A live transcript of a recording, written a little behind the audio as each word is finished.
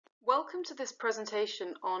Welcome to this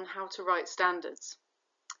presentation on how to write standards.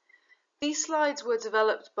 These slides were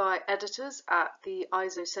developed by editors at the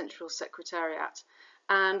ISO Central Secretariat,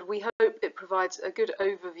 and we hope it provides a good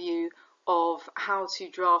overview of how to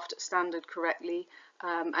draft a standard correctly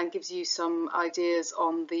and gives you some ideas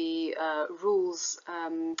on the rules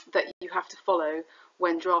that you have to follow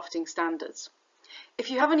when drafting standards.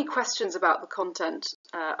 If you have any questions about the content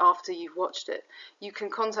after you've watched it, you can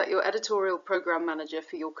contact your editorial program manager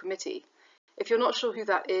for your committee. If you're not sure who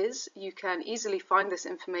that is, you can easily find this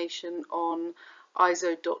information on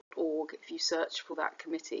iso.org if you search for that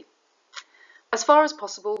committee. As far as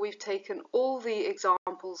possible, we've taken all the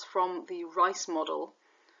examples from the RICE model,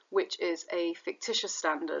 which is a fictitious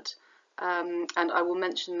standard, and I will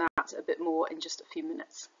mention that a bit more in just a few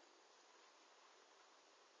minutes.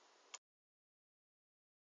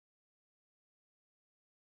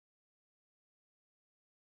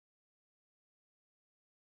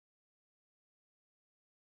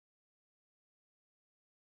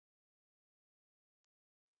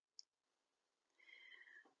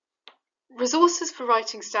 Resources for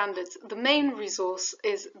writing standards. The main resource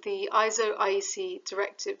is the ISO IEC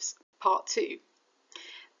Directives Part 2.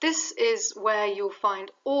 This is where you'll find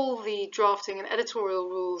all the drafting and editorial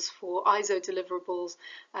rules for ISO deliverables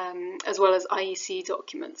as well as IEC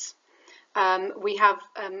documents. We have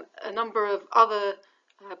a number of other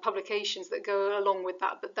publications that go along with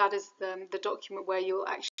that, but that is the document where you'll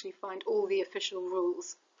actually find all the official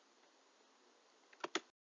rules.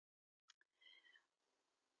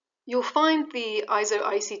 You'll find the ISO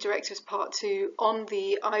IEC Directives Part 2 on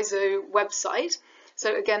the ISO website.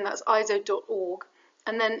 So again, that's iso.org.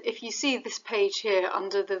 And then if you see this page here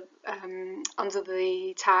under the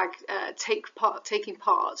tag taking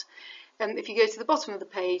part, if you go to the bottom of the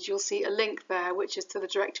page, you'll see a link there which is to the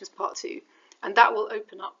Directives Part 2, and that will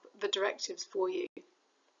open up the directives for you.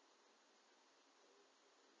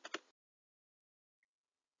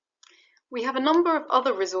 We have a number of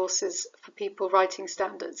other resources for people writing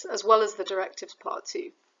standards, as well as the Directives Part 2.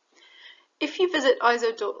 If you visit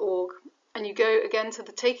iso.org and you go again to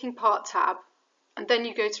the Taking Part tab, and then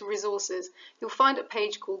you go to Resources, you'll find a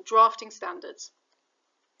page called Drafting Standards.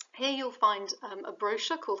 Here you'll find a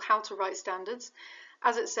brochure called How to Write Standards.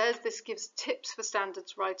 As it says, this gives tips for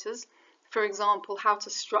standards writers. For example, how to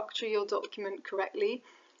structure your document correctly,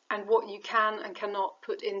 and what you can and cannot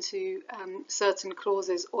put into certain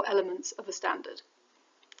clauses or elements of a standard.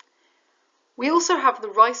 We also have the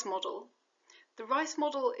RICE model. The RICE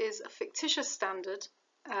model is a fictitious standard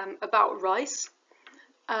about rice.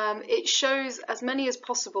 It shows as many as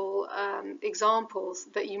possible examples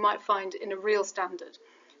that you might find in a real standard.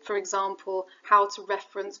 For example, how to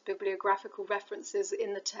reference bibliographical references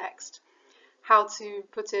in the text, how to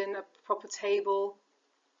put in a proper table,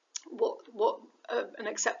 what an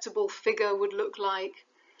acceptable figure would look like,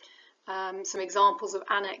 some examples of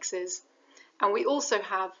annexes. And we also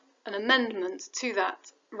have an amendment to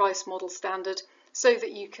that RICE model standard so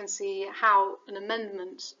that you can see how an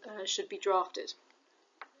amendment should be drafted.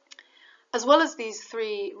 As well as these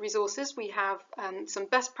three resources, we have some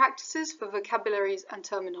best practices for vocabularies and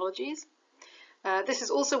terminologies. This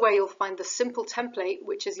is also where you'll find the simple template,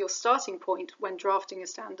 which is your starting point when drafting a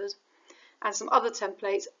standard, and some other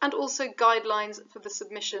templates, and also guidelines for the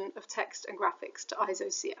submission of text and graphics to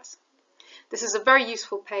ISO CS. This is a very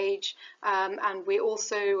useful page, and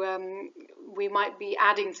we might be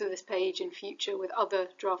adding to this page in future with other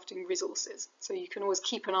drafting resources, so you can always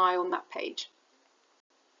keep an eye on that page.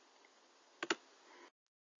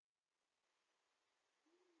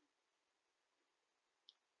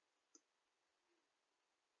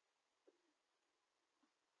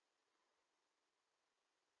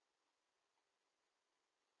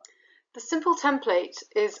 The simple template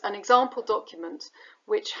is an example document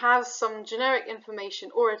which has some generic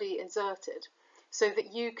information already inserted so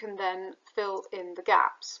that you can then fill in the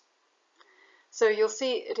gaps. So you'll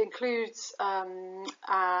see it includes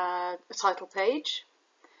a title page,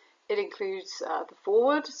 it includes the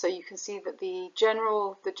foreword, so you can see that the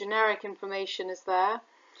generic information is there,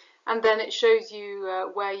 and then it shows you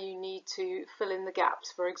where you need to fill in the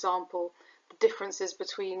gaps. For example, the differences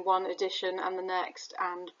between one edition and the next,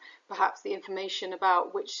 and perhaps the information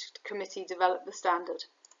about which committee developed the standard.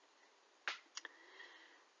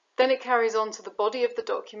 Then it carries on to the body of the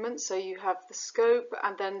document, so you have the scope,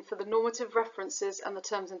 and then for the normative references and the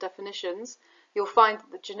terms and definitions, you'll find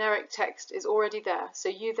that the generic text is already there, so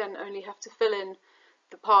you then only have to fill in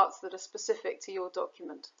the parts that are specific to your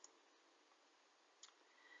document.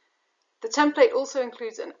 The template also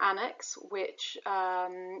includes an annex, which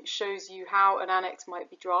shows you how an annex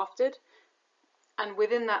might be drafted. And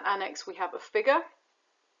within that annex, we have a figure,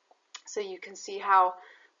 So you can see how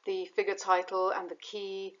the figure title and the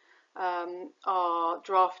key are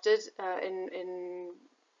drafted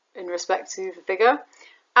in respect to the figure.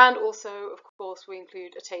 And also, of course, we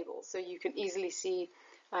include a table, so you can easily see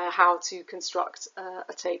how to construct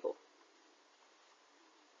a table.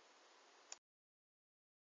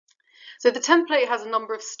 So the template has a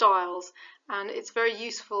number of styles, and it's very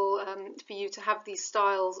useful for you to have these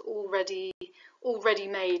styles already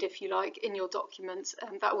made, if you like, in your document.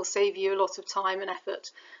 That will save you a lot of time and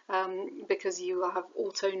effort because you will have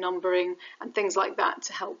auto numbering and things like that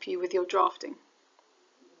to help you with your drafting.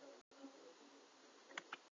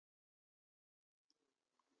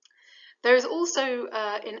 There is also,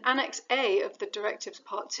 in Annex A of the Directives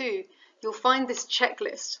Part 2, you'll find this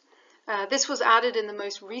checklist. This was added in the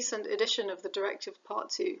most recent edition of the Directive Part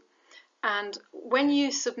 2. And when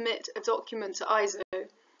you submit a document to ISO,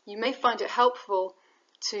 you may find it helpful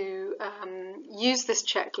to use this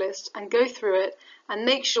checklist and go through it and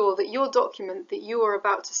make sure that your document that you are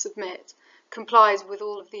about to submit complies with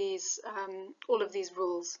all of these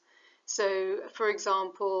rules. So, for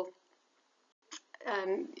example,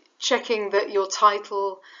 checking that your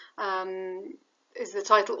title is the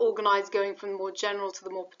title organized going from the more general to the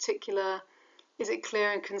more particular? Is it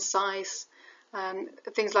clear and concise?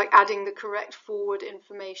 Things like adding the correct forward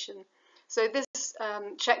information. So this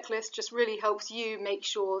checklist just really helps you make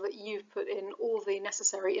sure that you've put in all the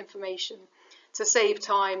necessary information to save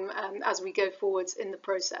time as we go forwards in the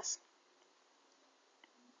process.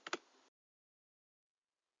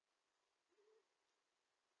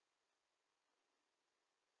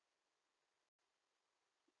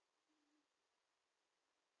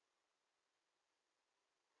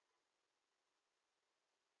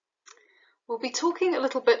 We'll be talking a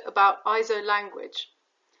little bit about ISO language.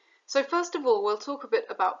 So first of all, we'll talk a bit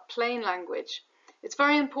about plain language. It's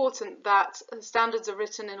very important that standards are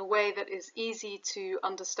written in a way that is easy to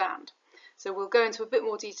understand. So we'll go into a bit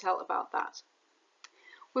more detail about that.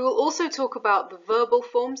 We will also talk about the verbal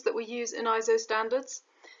forms that we use in ISO standards.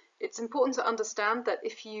 It's important to understand that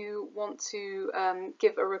if you want to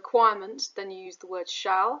give a requirement, then you use the word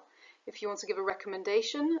shall. If you want to give a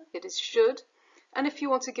recommendation, it is should. And if you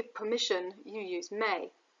want to give permission, you use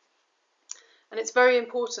may. And it's very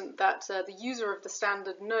important that the user of the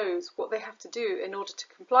standard knows what they have to do in order to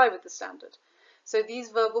comply with the standard. So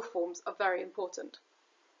these verbal forms are very important.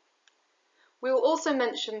 We will also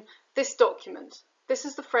mention this document. This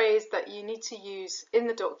is the phrase that you need to use in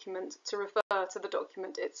the document to refer to the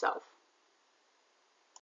document itself.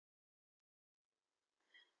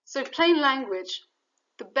 So plain language,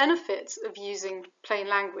 the benefits of using plain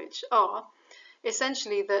language are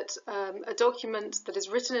essentially that a document that is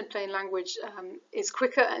written in plain language is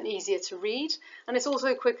quicker and easier to read, and it's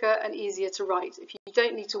also quicker and easier to write. If you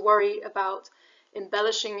don't need to worry about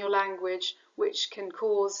embellishing your language, which can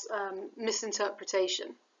cause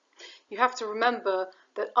misinterpretation. You have to remember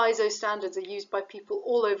that ISO standards are used by people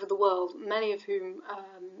all over the world, many of whom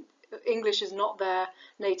English is not their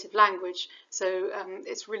native language, so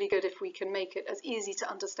it's really good if we can make it as easy to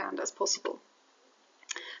understand as possible.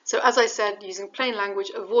 So as I said, using plain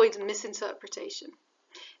language avoids misinterpretation.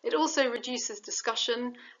 It also reduces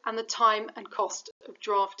discussion and the time and cost of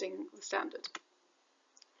drafting the standard.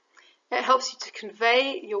 It helps you to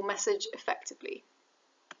convey your message effectively.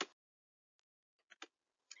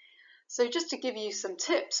 So just to give you some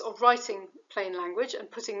tips of writing plain language and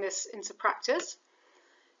putting this into practice,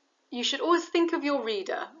 you should always think of your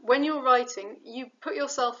reader. When you're writing, you put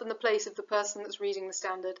yourself in the place of the person that's reading the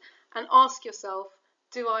standard and ask yourself,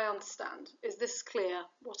 do I understand? Is this clear,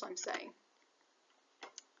 what I'm saying?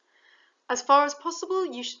 As far as possible,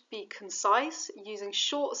 you should be concise, using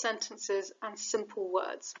short sentences and simple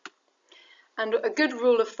words. And a good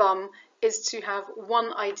rule of thumb is to have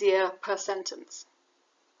one idea per sentence.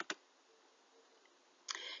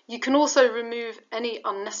 You can also remove any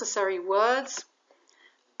unnecessary words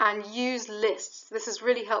and use lists. This is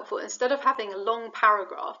really helpful. Instead of having a long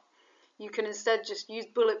paragraph, you can instead just use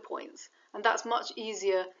bullet points, and that's much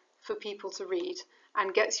easier for people to read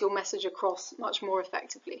and gets your message across much more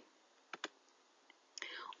effectively.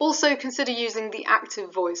 Also consider using the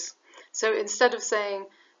active voice. So instead of saying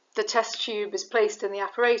the test tube is placed in the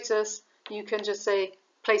apparatus, you can just say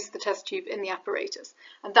place the test tube in the apparatus,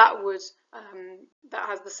 and that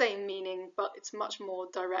has the same meaning, but it's much more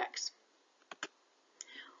direct.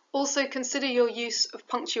 Also consider your use of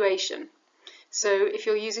punctuation. So if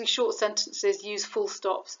you're using short sentences, use full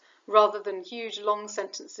stops rather than huge long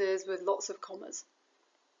sentences with lots of commas.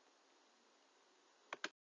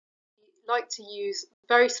 I like to use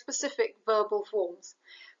very specific verbal forms.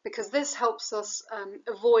 because this helps us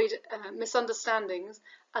avoid misunderstandings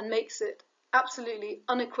and makes it absolutely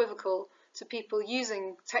unequivocal to people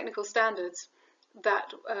using technical standards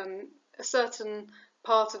that a certain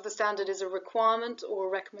part of the standard is a requirement or a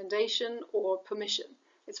recommendation or permission.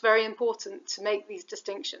 It's very important to make these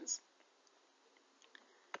distinctions.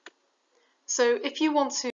 So if you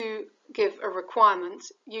want to give a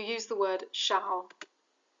requirement, you use the word shall.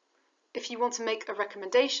 If you want to make a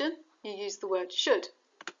recommendation, you use the word should.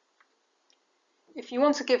 If you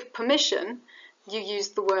want to give permission, you use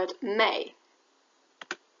the word may.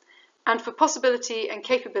 And for possibility and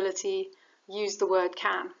capability, use the word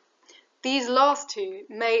can. These last two,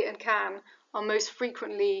 may and can, are most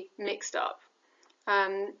frequently mixed up.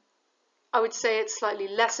 I would say it's slightly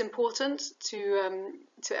less important to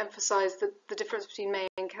emphasize the difference between may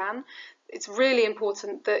and can. It's really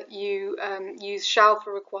important that you use shall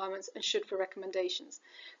for requirements and should for recommendations.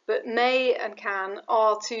 But may and can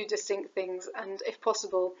are two distinct things, and if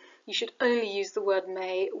possible, you should only use the word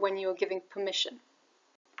may when you are giving permission.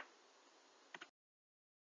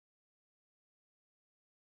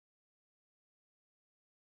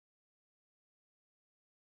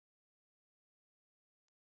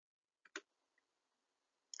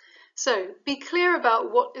 So be clear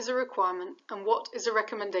about what is a requirement and what is a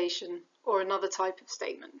recommendation or another type of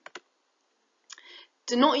statement.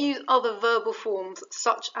 Do not use other verbal forms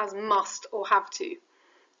such as must or have to.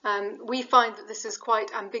 We find that this is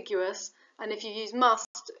quite ambiguous, and if you use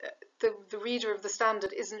must, the reader of the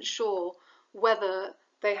standard isn't sure whether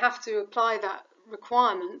they have to apply that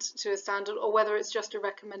requirement to a standard or whether it's just a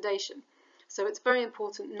recommendation. So it's very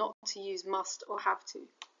important not to use must or have to.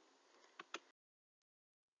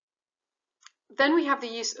 Then we have the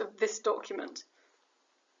use of this document.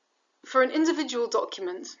 For an individual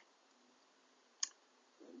document,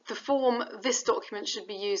 the form this document should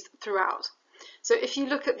be used throughout. So if you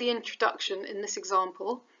look at the introduction in this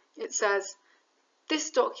example, it says, this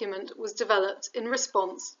document was developed in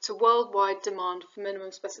response to worldwide demand for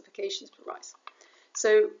minimum specifications for rice.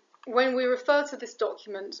 So when we refer to this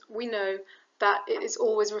document, we know that it is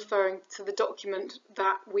always referring to the document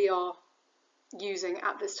that we are using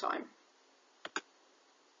at this time.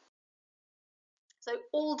 So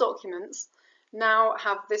all documents now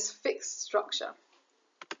have this fixed structure.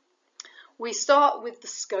 We start with the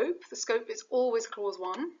scope. The scope is always clause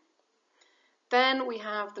 1. Then we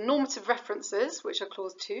have the normative references, which are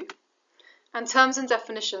clause 2, and terms and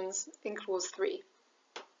definitions in clause 3.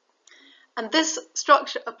 And this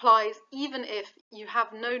structure applies even if you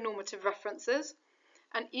have no normative references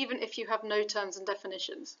and even if you have no terms and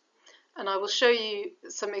definitions. And I will show you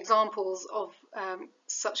some examples of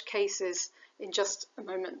such cases in just a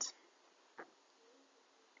moment.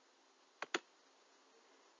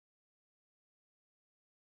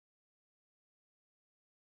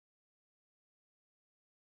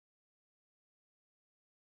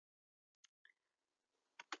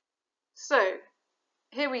 So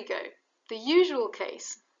here we go. The usual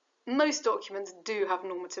case, most documents do have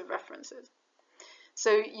normative references.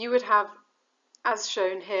 So you would have, as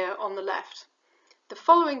shown here on the left, the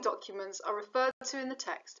following documents are referred to in the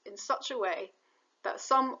text in such a way that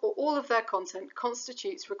some or all of their content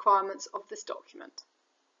constitutes requirements of this document.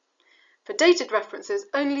 For dated references,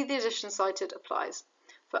 only the edition cited applies.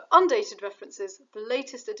 For undated references, the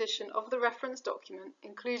latest edition of the reference document,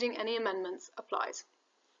 including any amendments, applies.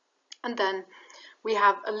 And then we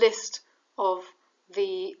have a list of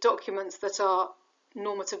the documents that are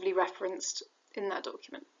normatively referenced in that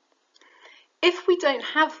document. If we don't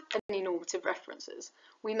have any normative references,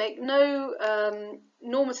 we make no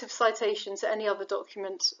normative citation to any other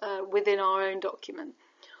document within our own document.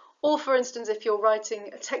 Or, for instance, if you're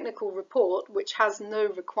writing a technical report which has no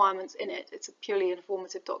requirements in it, it's a purely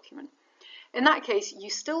informative document. In that case,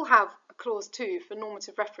 you still have a clause 2 for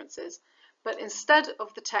normative references, but instead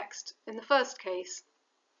of the text in the first case,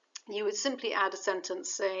 you would simply add a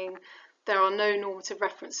sentence saying there are no normative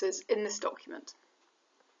references in this document.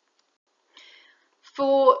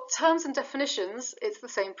 For terms and definitions, it's the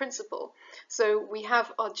same principle. So we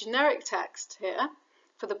have our generic text here.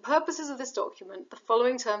 For the purposes of this document, the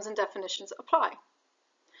following terms and definitions apply.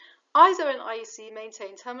 ISO and IEC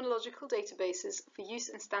maintain terminological databases for use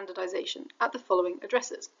in standardization at the following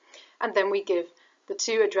addresses. And then we give the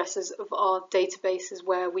 2 addresses of our databases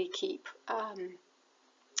where we keep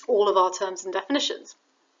all of our terms and definitions.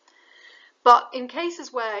 But in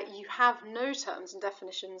cases where you have no terms and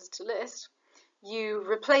definitions to list, you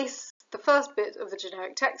replace the first bit of the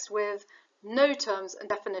generic text with no terms and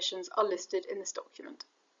definitions are listed in this document.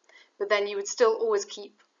 But then you would still always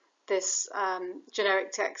keep this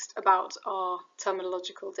generic text about our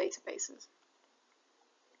terminological databases.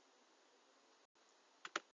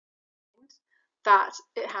 that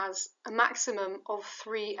it has a maximum of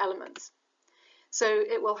 3 elements. So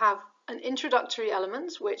it will have an introductory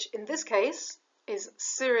element, which in this case is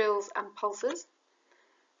serials and pulses.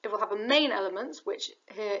 It will have a main element, which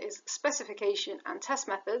here is specification and test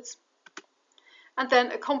methods, and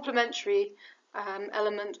then a complementary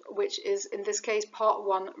element, which is in this case part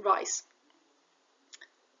 1 RICE.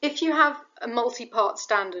 If you have a multi-part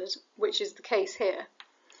standard, which is the case here,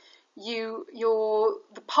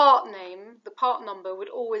 the part name, the part number would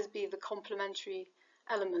always be the complementary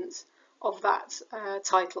element of that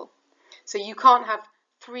title. So you can't have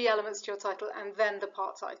 3 elements to your title and then the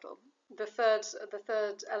part title. The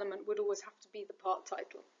third element would always have to be the part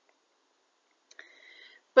title.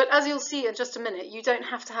 But as you'll see in just a minute, you don't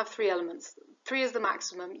have to have 3 elements. 3 is the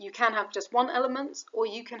maximum. You can have just 1 element, or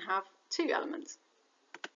you can have 2 elements.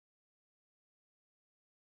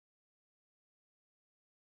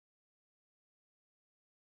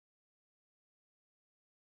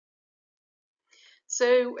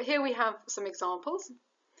 So here we have some examples.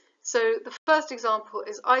 So the first example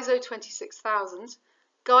is ISO 26000,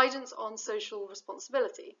 Guidance on Social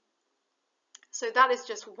Responsibility. So that is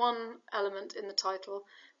just 1 element in the title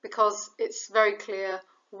because it's very clear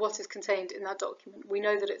what is contained in that document. We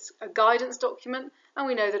know that it's a guidance document and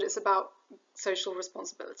we know that it's about social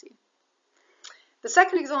responsibility. The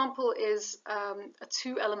second example is a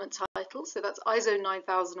 2-element title, so that's ISO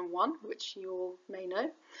 9001, which you all may know,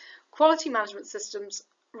 Quality Management Systems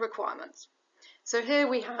Requirements. So here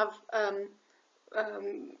we have,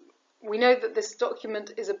 we know that this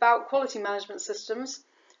document is about quality management systems,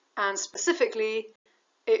 and specifically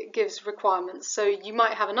it gives requirements. So you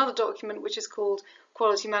might have another document which is called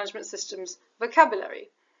Quality Management Systems Vocabulary.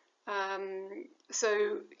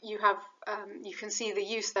 So you can see the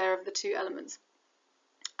use there of the 2 elements.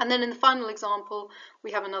 And then in the final example,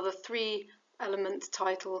 we have another 3-element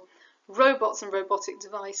title, Robots and Robotic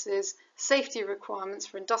Devices, Safety Requirements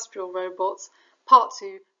for Industrial Robots, Part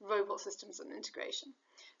 2, Robot Systems and Integration.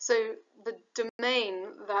 So the domain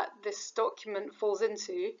that this document falls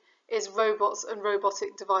into is robots and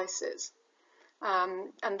robotic devices.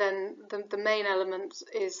 And then the main element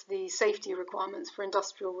is the safety requirements for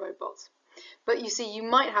industrial robots. But you see, you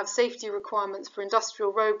might have safety requirements for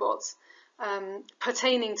industrial robots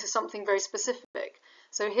pertaining to something very specific.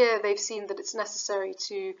 So here they've seen that it's necessary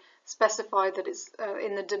to specify that it's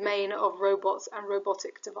in the domain of robots and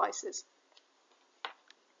robotic devices.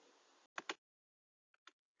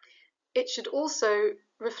 It should also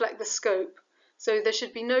reflect the scope, so there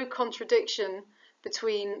should be no contradiction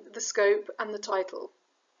between the scope and the title.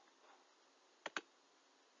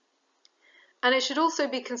 And it should also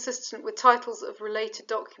be consistent with titles of related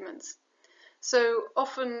documents. So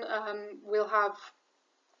often we'll have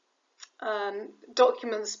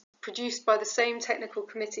documents produced by the same technical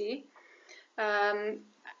committee, and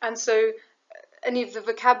so any of the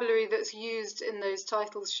vocabulary that's used in those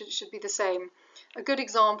titles should be the same. A good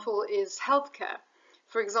example is healthcare.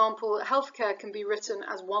 For example, healthcare can be written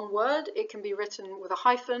as 1 word, it can be written with a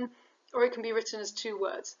hyphen, or it can be written as 2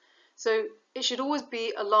 words. So it should always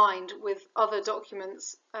be aligned with other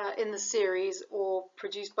documents in the series or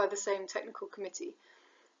produced by the same technical committee.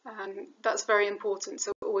 That's very important,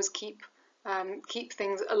 so always keep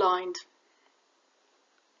things aligned.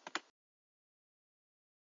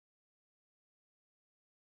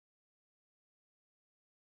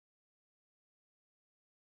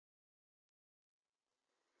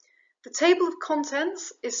 The table of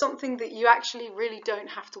contents is something that you actually really don't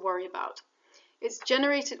have to worry about. It's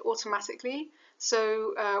generated automatically,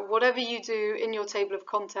 so whatever you do in your table of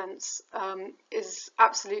contents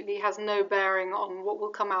has no bearing on what will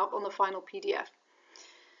come out on the final PDF.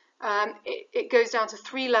 It goes down to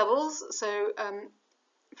 3 levels, so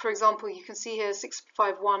for example, you can see here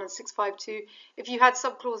 651 and 652. If you had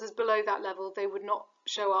subclauses below that level, they would not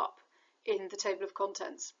show up in the table of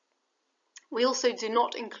contents. We also do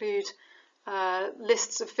not include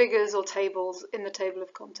lists of figures or tables in the table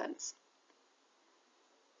of contents.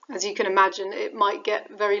 As you can imagine, it might get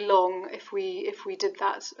very long if we did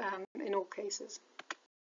that in all cases.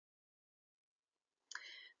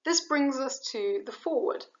 This brings us to the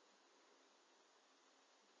foreword.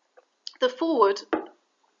 The foreword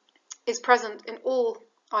is present in all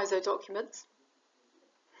ISO documents,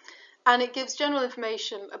 and it gives general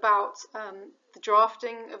information about the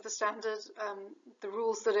drafting of the standard, the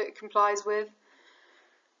rules that it complies with,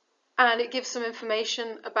 and it gives some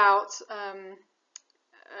information about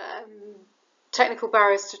technical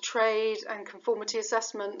barriers to trade and conformity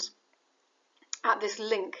assessment at this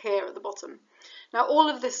link here at the bottom. Now all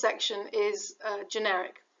of this section is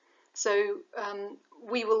generic, So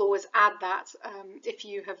we will always add that if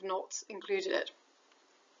you have not included it.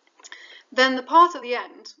 Then the part at the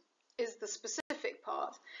end is the specific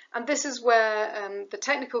part, and this is where the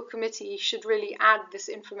technical committee should really add this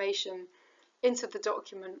information into the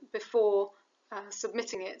document before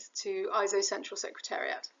submitting it to ISO Central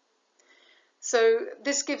Secretariat. So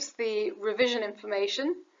this gives the revision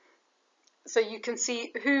information, so you can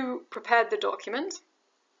see who prepared the document.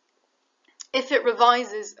 If it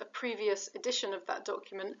revises a previous edition of that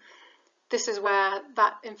document, this is where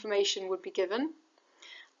that information would be given.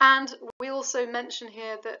 And we also mention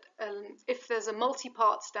here that if there's a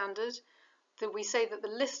multi-part standard, that we say that the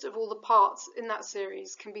list of all the parts in that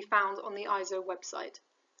series can be found on the ISO website.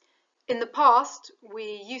 In the past,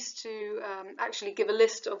 we used to actually give a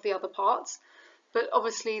list of the other parts, but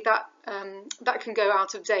obviously that can go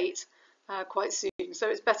out of date quite soon. So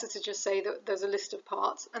it's better to just say that there's a list of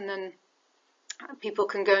parts, and then people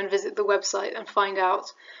can go and visit the website and find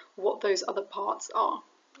out what those other parts are.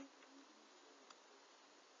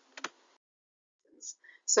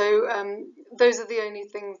 So those are the only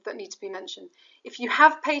things that need to be mentioned. If you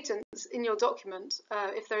have patents in your document,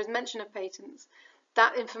 if there is mention of patents,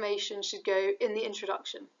 that information should go in the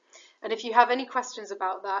introduction. And if you have any questions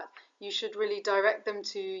about that, you should really direct them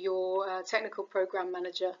to your technical program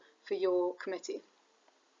manager for your committee.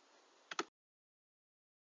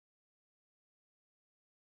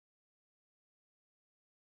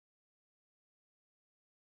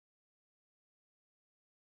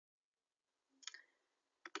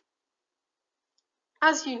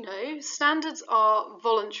 As you know, standards are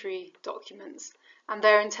voluntary documents, and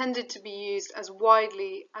they're intended to be used as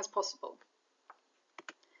widely as possible.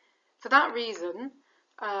 For that reason,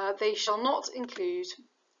 they shall not include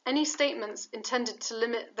any statements intended to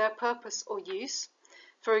limit their purpose or use,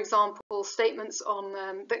 for example, statements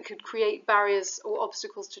on that could create barriers or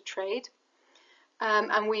obstacles to trade,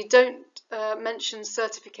 and we don't mention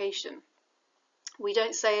certification. We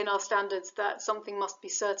don't say in our standards that something must be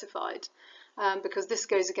certified, because this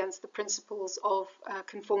goes against the principles of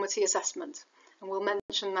conformity assessment, and we'll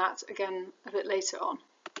mention that again a bit later on.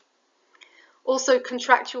 Also,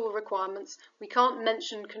 contractual requirements. We can't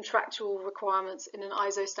mention contractual requirements in an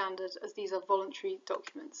ISO standard, as these are voluntary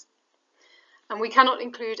documents. And we cannot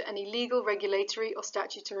include any legal, regulatory or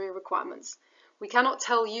statutory requirements. We cannot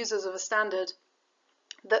tell users of a standard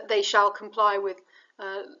that they shall comply with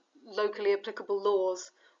locally applicable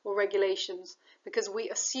laws or regulations, because we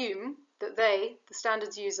assume that they, the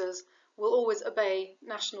standards users, will always obey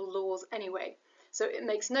national laws anyway. So it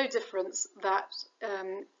makes no difference that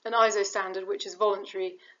an ISO standard, which is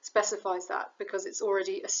voluntary, specifies that, because it's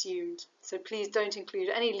already assumed. So please don't include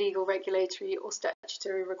any legal, regulatory or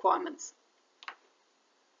statutory requirements.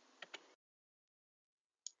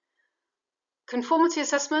 Conformity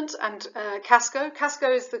assessment and CASCO.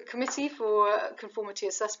 CASCO is the Committee for Conformity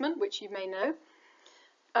Assessment, which you may know.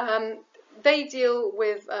 They deal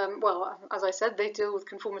with, well, as I said, they deal with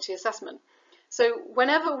conformity assessment. So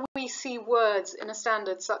whenever we see words in a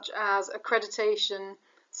standard such as accreditation,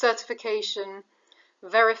 certification,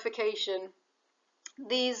 verification,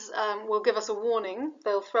 these will give us a warning.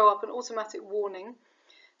 They'll throw up an automatic warning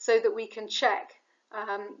so that we can check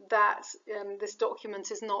that this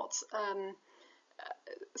document is not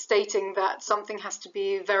stating that something has to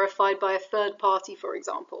be verified by a third party, for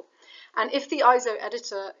example. And if the ISO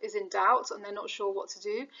editor is in doubt and they're not sure what to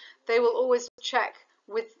do, they will always check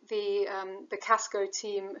with the CASCO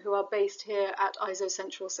team, who are based here at ISO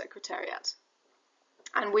Central Secretariat.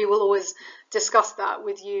 And we will always discuss that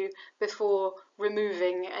with you before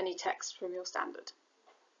removing any text from your standard.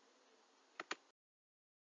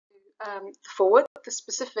 Forward, the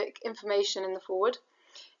specific information in the forward,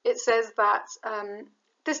 it says that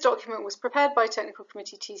this document was prepared by Technical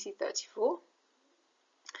Committee TC34,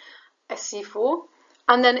 SC4,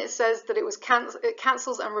 and then it says that it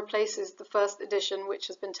cancels and replaces the first edition, which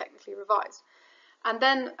has been technically revised. And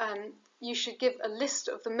then you should give a list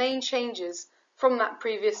of the main changes from that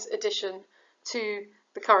previous edition to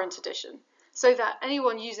the current edition, so that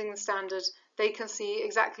anyone using the standard, they can see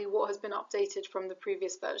exactly what has been updated from the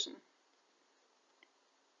previous version.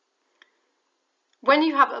 When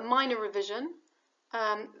you have a minor revision,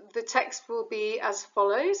 the text will be as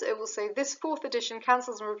follows. It will say, this fourth edition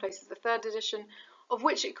cancels and replaces the third edition, of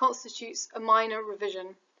which it constitutes a minor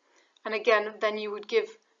revision. And again, then you would give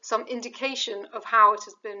some indication of how it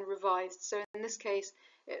has been revised. So in this case,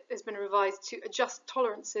 it has been revised to adjust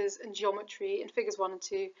tolerances and geometry in figures 1 and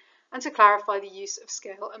 2, and to clarify the use of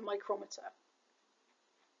scale and micrometer.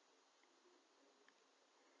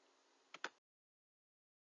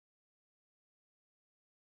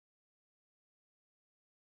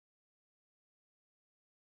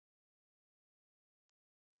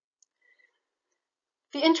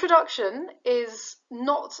 The introduction is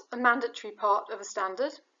not a mandatory part of a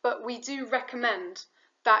standard, but we do recommend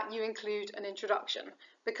that you include an introduction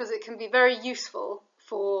because it can be very useful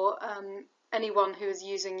for anyone who is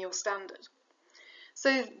using your standard.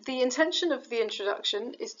 So the intention of the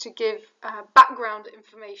introduction is to give background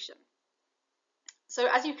information. So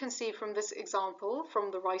as you can see from this example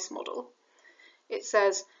from the RICE model, it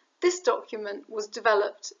says, this document was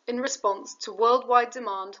developed in response to worldwide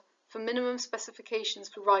demand for minimum specifications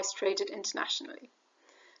for rice traded internationally.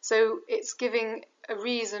 So it's giving a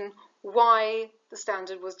reason why the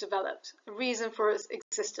standard was developed, a reason for its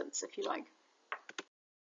existence, if you like.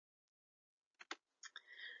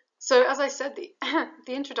 So as I said,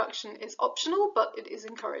 the introduction is optional, but it is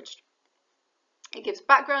encouraged. It gives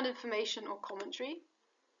background information or commentary,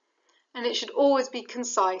 and it should always be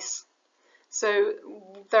concise. So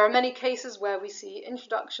there are many cases where we see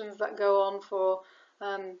introductions that go on for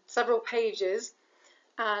several pages,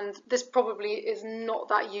 and this probably is not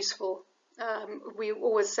that useful. We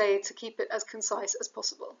always say to keep it as concise as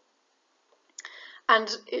possible.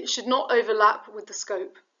 And it should not overlap with the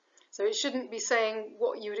scope. So it shouldn't be saying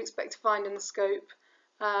what you would expect to find in the scope,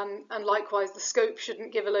 and likewise the scope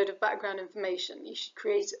shouldn't give a load of background information. You should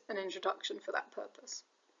create an introduction for that purpose.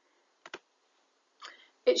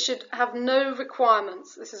 It should have no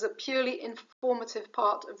requirements. This is a purely informative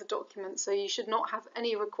part of the document, so you should not have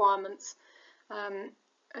any requirements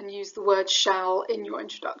and use the word shall in your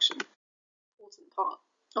introduction. Important part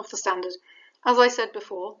of the standard. As I said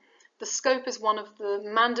before, the scope is one of the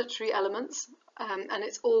mandatory elements, and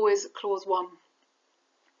it's always clause 1.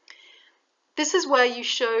 This is where you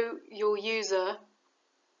show your user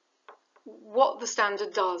what the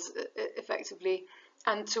standard does effectively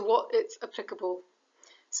and to what it's applicable.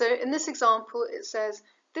 So in this example, it says,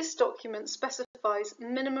 this document specifies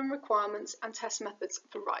minimum requirements and test methods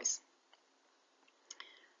for rice.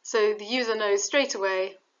 So the user knows straight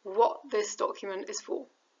away what this document is for.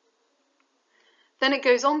 Then it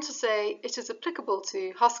goes on to say it is applicable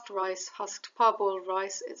to husked rice, husked parboiled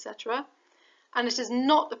rice, etc. And it is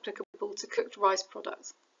not applicable to cooked rice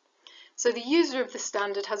products. So the user of this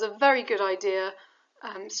standard has a very good idea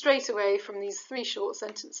straight away from these 3 short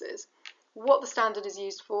sentences what the standard is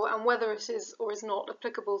used for and whether it is or is not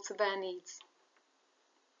applicable to their needs.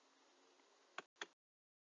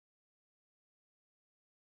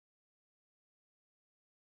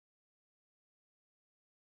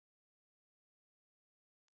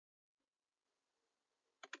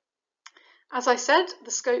 As I said,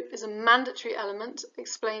 the scope is a mandatory element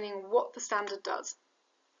explaining what the standard does.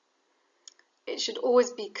 It should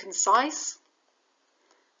always be concise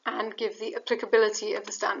and give the applicability of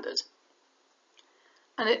the standard.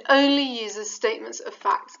 And it only uses statements of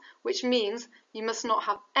fact, which means you must not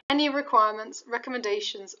have any requirements,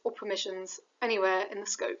 recommendations, or permissions anywhere in the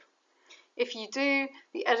scope. If you do,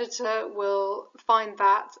 the editor will find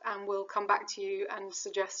that and will come back to you and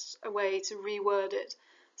suggest a way to reword it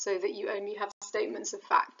so that you only have statements of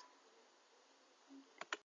fact.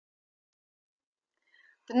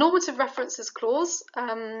 The normative references clause,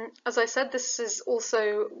 as I said, this is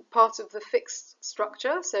also part of the fixed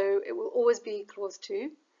structure, so it will always be clause 2.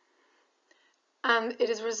 And it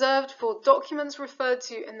is reserved for documents referred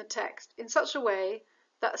to in the text in such a way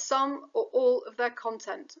that some or all of their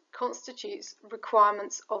content constitutes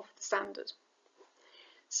requirements of the standard.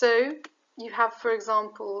 So you have, for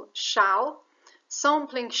example, shall.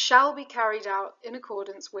 Sampling shall be carried out in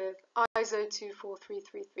accordance with ISO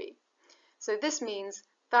 24333. So this means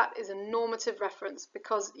that is a normative reference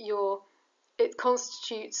because it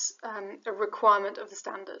constitutes a requirement of the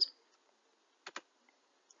standard.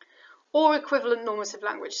 Or equivalent normative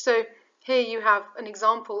language. So here you have an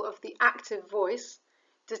example of the active voice.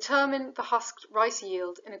 Determine the husked rice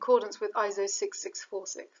yield in accordance with ISO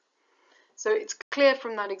 6646. So it's clear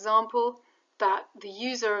from that example that the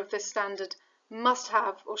user of this standard must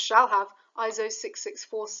have or shall have ISO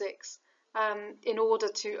 6646 in order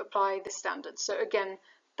to apply this standard. So again,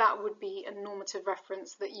 that would be a normative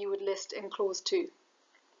reference that you would list in clause 2.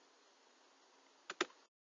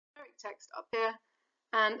 Generic text up here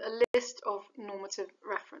and a list of normative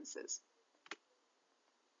references.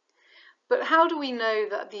 But how do we know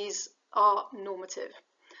that these are normative?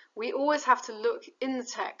 We always have to look in the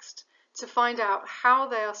text to find out how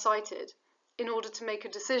they are cited in order to make a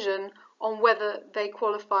decision on whether they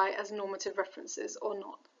qualify as normative references or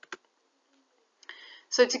not.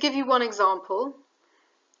 So to give you one example,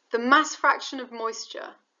 the mass fraction of moisture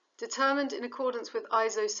determined in accordance with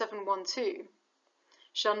ISO 712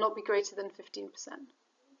 shall not be greater than 15%.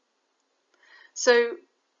 So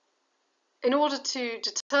in order to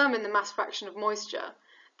determine the mass fraction of moisture,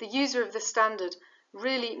 the user of this standard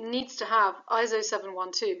really needs to have ISO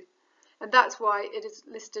 712, and that's why it is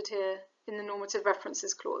listed here in the normative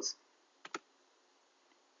references clause.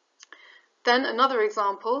 Then another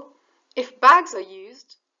example, if bags are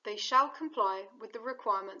used, they shall comply with the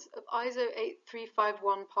requirements of ISO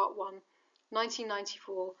 8351 Part 1,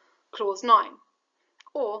 1994, Clause 9,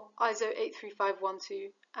 or ISO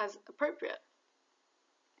 83512 as appropriate.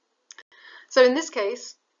 So in this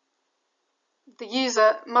case, the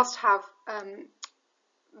user must have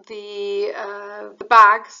the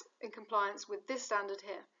bags in compliance with this standard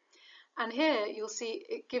here. And here you'll see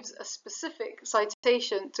it gives a specific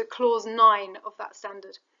citation to clause 9 of that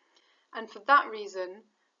standard. And for that reason,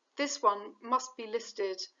 this one must be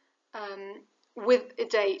listed with a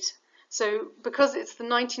date. So because it's the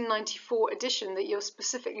 1994 edition that you're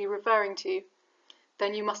specifically referring to,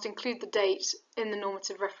 then you must include the date in the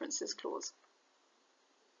normative references clause.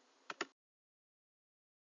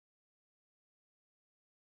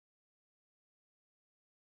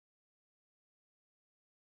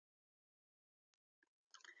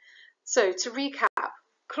 So to recap,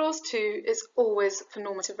 clause 2 is always for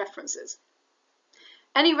normative references.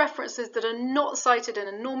 Any references that are not cited in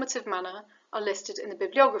a normative manner are listed in the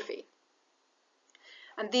bibliography.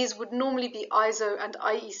 And these would normally be ISO and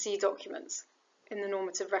IEC documents in the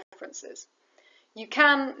normative references. You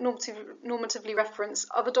can normatively reference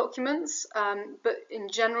other documents, but in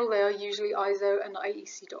general they are usually ISO and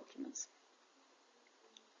IEC documents.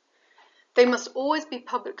 They must always be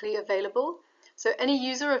publicly available, so any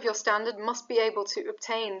user of your standard must be able to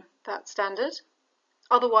obtain that standard.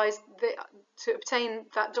 Otherwise, to obtain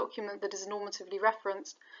that document that is normatively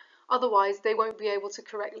referenced, otherwise they won't be able to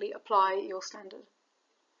correctly apply your standard.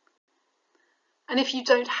 And if you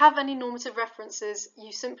don't have any normative references,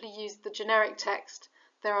 you simply use the generic text.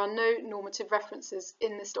 There are no normative references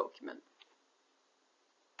in this document.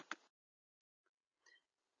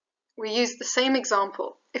 We use the same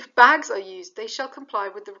example. If bags are used, they shall comply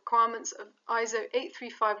with the requirements of ISO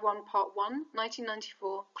 8351 Part 1,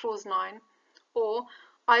 1994, Clause 9, or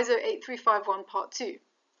ISO 8351 Part 2,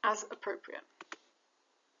 as appropriate.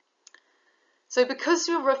 So because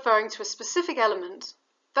you're referring to a specific element,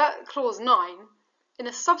 that Clause 9, in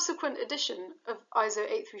a subsequent edition of ISO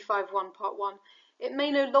 8351 Part 1, it may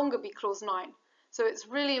no longer be Clause 9. So it's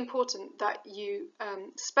really important that you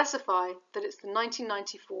specify that it's the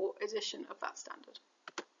 1994 edition of that standard.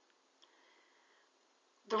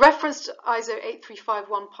 The reference to ISO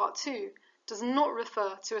 8351 Part 2 does not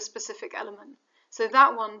refer to a specific element, so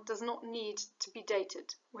that one does not need to be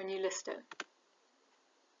dated when you list it.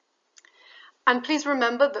 And please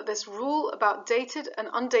remember that this rule about dated and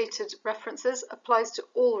undated references applies to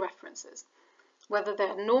all references, whether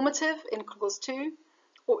they're normative in Clause 2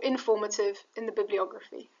 or informative in the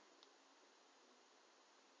bibliography.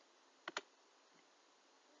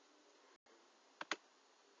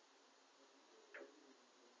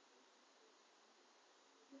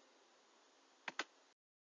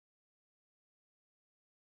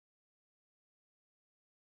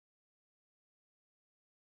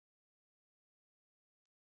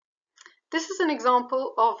 This is an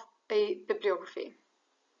example of a bibliography.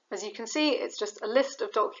 As you can see, it's just a list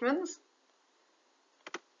of documents.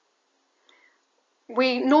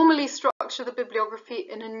 We normally structure the bibliography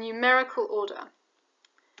in a numerical order.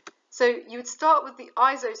 So you would start with the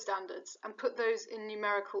ISO standards and put those in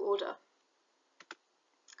numerical order.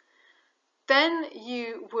 Then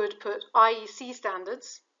you would put IEC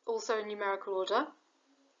standards, also in numerical order.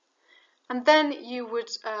 And then you would,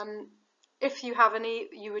 if you have any,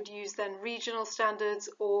 you would use then regional standards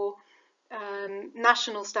or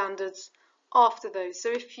national standards after those. So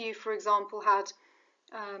if you, for example, had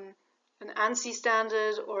an ANSI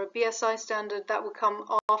standard or a BSI standard, that would come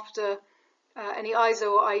after any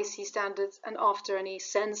ISO or IEC standards and after any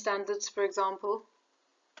CEN standards, for example.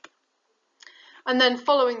 And then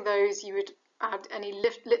following those, you would add any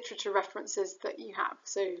literature references that you have.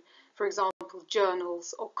 So, for example,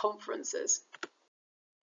 journals or conferences.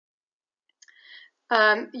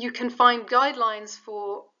 You can find guidelines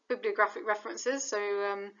for bibliographic references,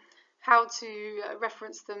 so how to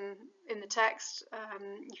reference them in the text.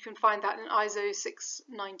 You can find that in ISO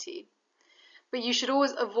 690. But you should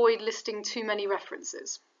always avoid listing too many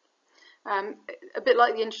references. A bit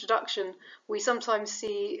like the introduction, we sometimes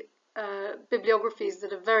see bibliographies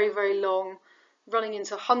that are very, very long, running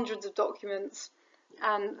into hundreds of documents,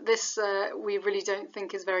 and this we really don't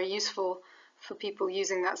think is very useful for people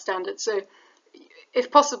using that standard. So if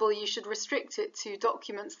possible, you should restrict it to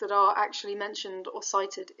documents that are actually mentioned or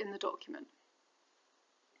cited in the document.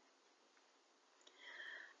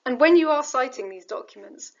 And when you are citing these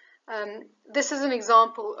documents, This is an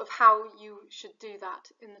example of how you should do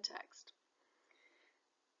that in the text.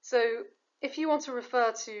 So if you want to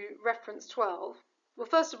refer to reference 12, well,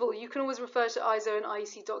 first of all, you can always refer to ISO and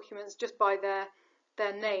IEC documents just by their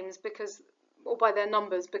names or by their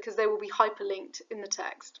numbers, because they will be hyperlinked in the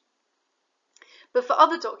text. But for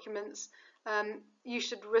other documents, you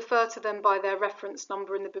should refer to them by their reference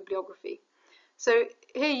number in the bibliography. So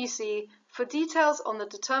here you see, for details on the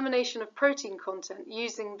determination of protein content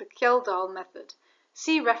using the Kjeldahl method,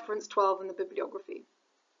 see reference 12 in the bibliography.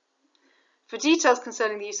 For details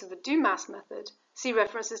concerning the use of the DOMAS method, see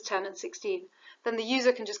references 10 and 16. Then the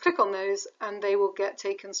user can just click on those and they will get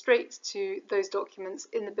taken straight to those documents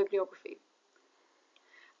in the bibliography.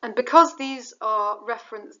 And because these are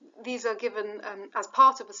given as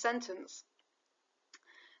part of a sentence,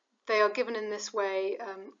 they are given in this way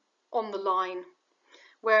on the line,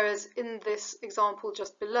 whereas in this example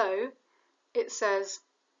just below, it says,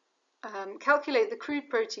 calculate the crude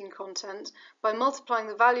protein content by multiplying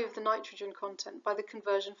the value of the nitrogen content by the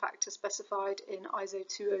conversion factor specified in ISO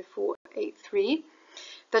 20483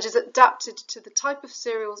 that is adapted to the type of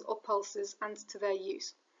cereals or pulses and to their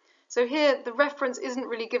use. So here the reference isn't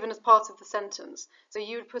really given as part of the sentence, so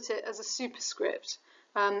you would put it as a superscript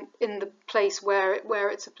in the place where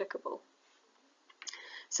it's applicable.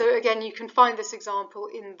 So again, you can find this example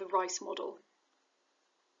in the RICE model.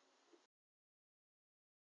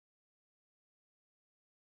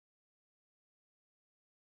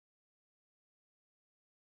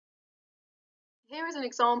 Here is an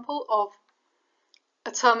example of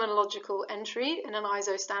a terminological entry in an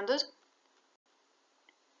ISO standard.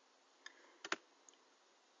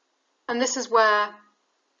 And this is where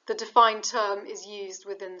the defined term is used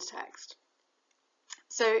within the text.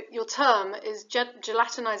 So your term is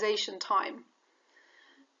gelatinization time.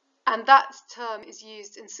 And that term is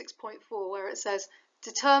used in 6.4, where it says,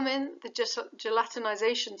 determine the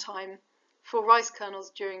gelatinization time for rice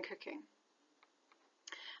kernels during cooking.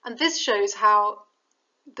 And this shows how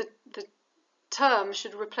the term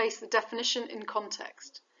should replace the definition in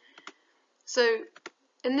context. So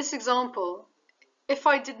in this example, if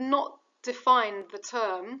I did not define the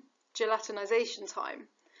term gelatinization time,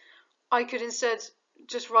 I could instead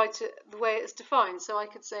just write it the way it's defined. So I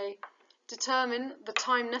could say, determine the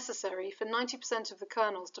time necessary for 90% of the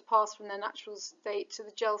kernels to pass from their natural state to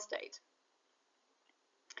the gel state.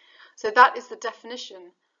 So that is the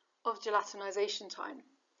definition of gelatinization time.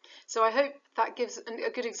 So I hope that gives a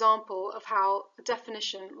good example of how a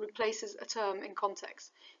definition replaces a term in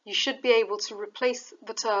context. You should be able to replace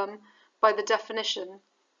the term by the definition,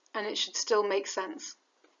 and it should still make sense.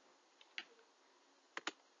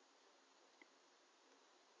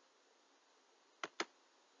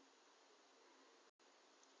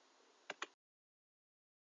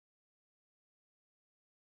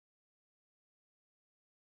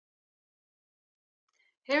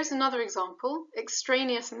 Here's another example,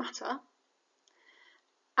 extraneous matter.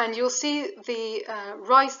 And you'll see the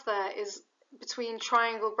rice there is between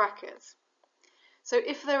triangle brackets. So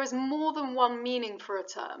if there is more than one meaning for a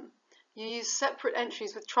term, you use separate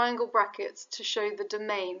entries with triangle brackets to show the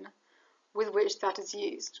domain with which that is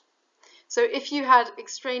used. So if you had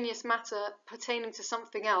extraneous matter pertaining to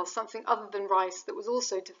something else, something other than rice that was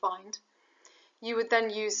also defined, you would then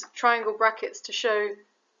use triangle brackets to show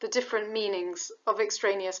the different meanings of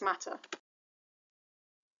extraneous matter.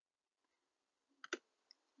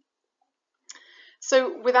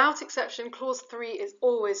 So without exception, clause 3 is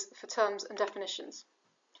always for terms and definitions.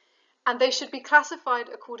 And they should be classified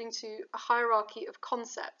according to a hierarchy of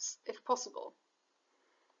concepts, if possible.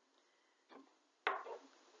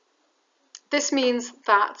 This means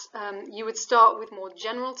that you would start with more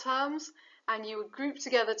general terms and you would group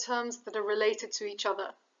together terms that are related to each other.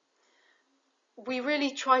 We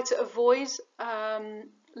really try to avoid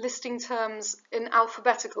listing terms in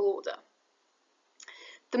alphabetical order.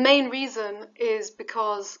 The main reason is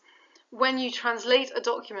because when you translate a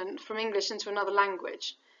document from English into another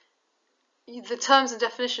language, the terms and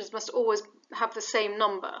definitions must always have the same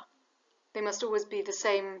number. They must always be the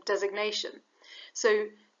same designation. So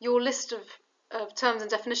your list of terms and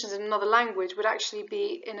definitions in another language would actually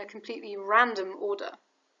be in a completely random order.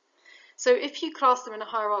 So if you class them in a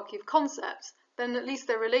hierarchy of concepts, then at least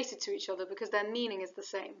they're related to each other because their meaning is the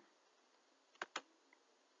same,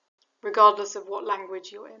 regardless of what language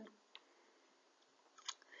you're in.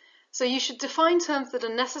 So you should define terms that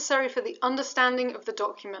are necessary for the understanding of the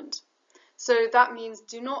document. So that means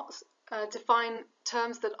do not define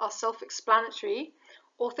terms that are self-explanatory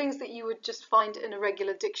or things that you would just find in a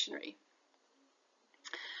regular dictionary.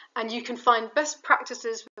 And you can find best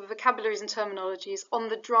practices for vocabularies and terminologies on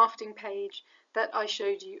the drafting page that I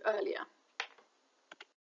showed you earlier.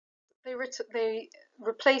 They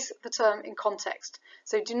replace the term in context,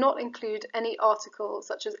 so do not include any article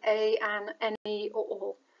such as a, an, any, or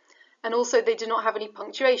all. And also they do not have any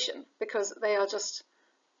punctuation because they are just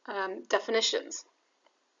definitions.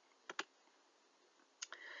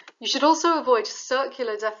 You should also avoid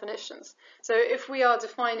circular definitions. So if we are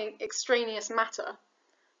defining extraneous matter,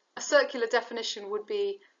 a circular definition would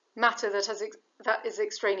be matter that is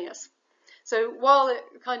extraneous. So while it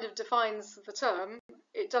kind of defines the term,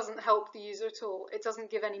 it doesn't help the user at all. It doesn't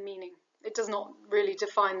give any meaning. It does not really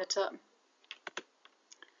define the term.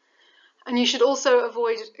 And you should also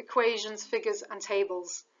avoid equations, figures, and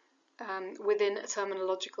tables within a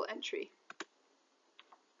terminological entry.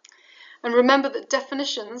 And remember that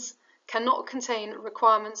definitions cannot contain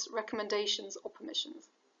requirements, recommendations, or permissions.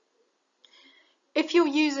 If you're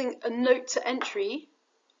using a note to entry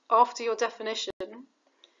after your definition,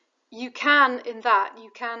 you can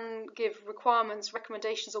give requirements,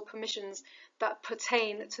 recommendations, or permissions that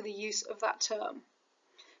pertain to the use of that term.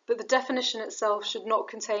 But the definition itself should not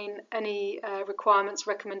contain any requirements,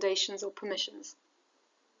 recommendations, or permissions.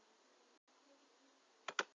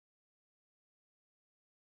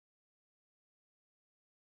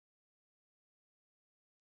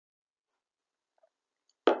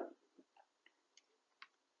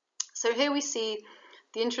 So here we see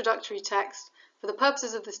the introductory text. For the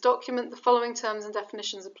purposes of this document, the following terms and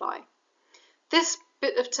definitions apply. This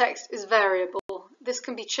bit of text is variable. This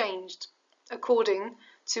can be changed according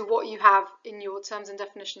to what you have in your terms and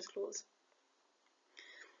definitions clause.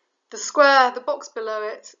 The box below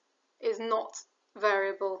it, is not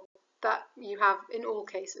variable that you have in all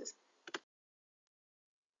cases.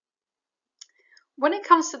 When it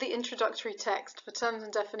comes to the introductory text for terms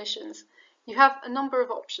and definitions, you have a number of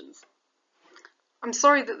options. I'm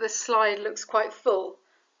sorry that this slide looks quite full,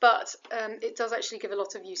 but it does actually give a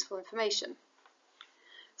lot of useful information.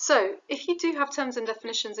 So, if you do have terms and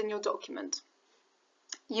definitions in your document,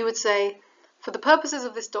 you would say, for the purposes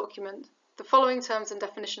of this document, the following terms and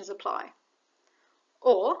definitions apply.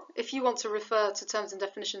 Or, if you want to refer to terms and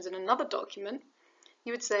definitions in another document,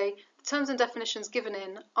 you would say, the terms and definitions given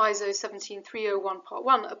in ISO 17301 Part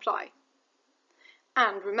 1 apply.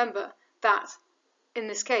 And remember that, in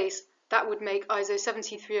this case, that would make ISO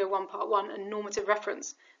 17301 Part 1 a normative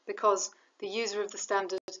reference because the user of the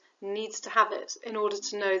standard needs to have it in order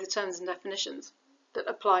to know the terms and definitions that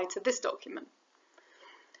apply to this document.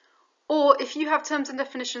 Or if you have terms and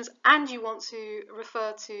definitions and you want to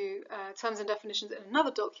refer to terms and definitions in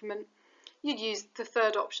another document, you'd use the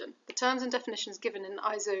third option, the terms and definitions given in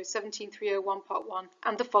ISO 17301 Part 1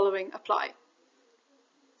 and the following apply.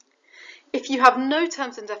 If you have no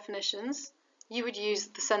terms and definitions, you would use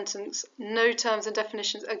the sentence, no terms and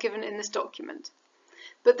definitions are given in this document.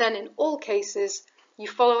 But then in all cases, you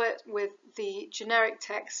follow it with the generic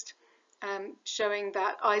text showing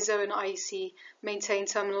that ISO and IEC maintain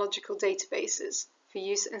terminological databases for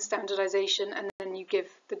use in standardization, and then you give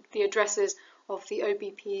the addresses of the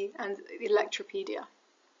OBP and the Electropedia.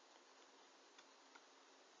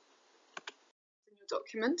 In your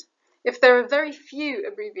document, if there are very few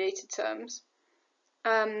abbreviated terms,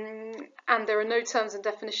 and there are no terms and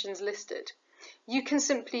definitions listed, you can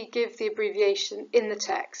simply give the abbreviation in the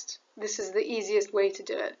text. This is the easiest way to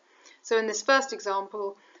do it. So in this first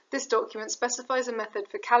example, this document specifies a method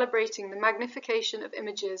for calibrating the magnification of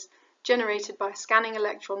images generated by a scanning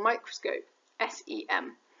electron microscope,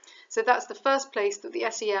 SEM. So that's the first place that the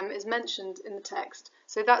SEM is mentioned in the text.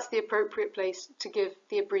 So that's the appropriate place to give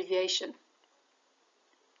the abbreviation.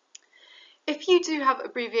 If you do have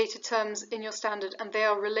abbreviated terms in your standard and they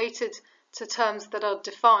are related to terms that are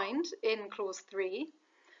defined in clause 3,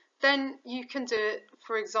 then you can do it,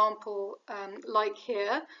 for example, like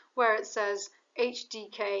here, where it says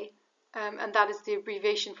HDK, and that is the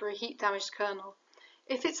abbreviation for a heat damaged kernel.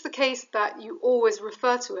 If it's the case that you always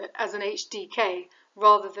refer to it as an HDK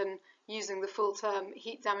rather than using the full term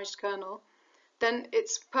heat damaged kernel, then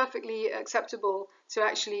it's perfectly acceptable to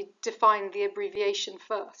actually define the abbreviation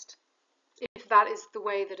first, if that is the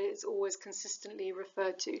way that it is always consistently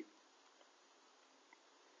referred to.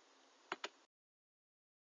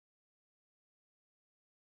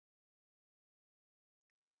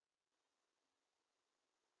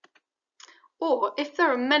 Or if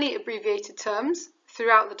there are many abbreviated terms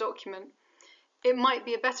throughout the document, it might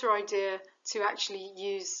be a better idea to actually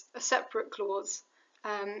use a separate clause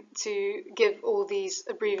to give all these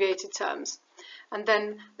abbreviated terms. And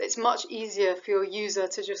then it's much easier for your user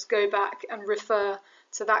to just go back and refer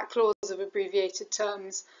to that clause of abbreviated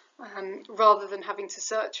terms rather than having to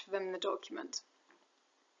search for them in the document.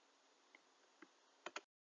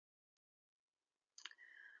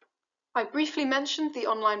 I briefly mentioned the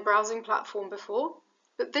online browsing platform before,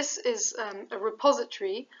 but this is a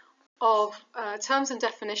repository of terms and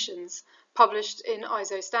definitions published in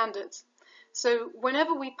ISO standards. So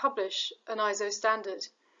whenever we publish an ISO standard,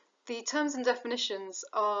 the terms and definitions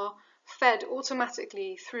are fed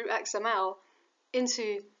automatically through XML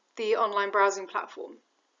into the online browsing platform,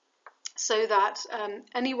 so that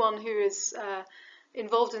anyone who is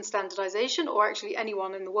involved in standardization, or actually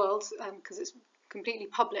anyone in the world, because it's completely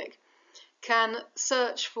public, can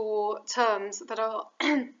search for terms that are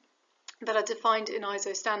that are defined in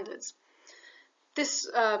ISO standards. This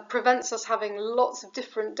prevents us having lots of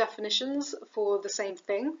different definitions for the same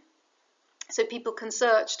thing. So people can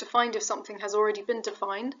search to find if something has already been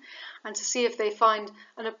defined and to see if they find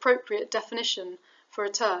an appropriate definition for a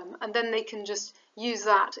term, and then they can just use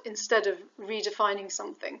that instead of redefining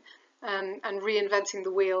something and reinventing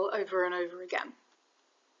the wheel over and over again.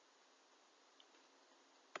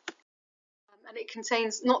 And it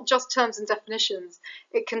contains not just terms and definitions,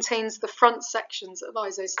 it contains the front sections of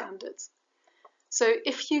ISO standards. So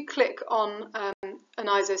if you click on an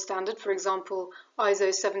ISO standard, for example,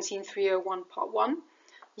 ISO 17301 Part 1,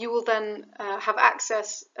 you will then have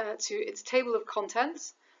access to its table of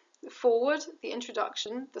contents, the foreword, the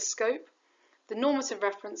introduction, the scope, the normative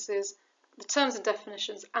references, the terms and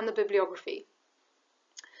definitions, and the bibliography.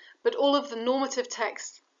 But all of the normative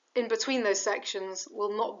text in between those sections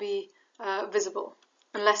will not be visible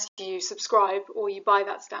unless you subscribe or you buy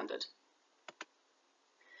that standard.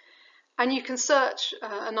 And you can search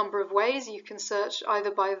a number of ways. You can search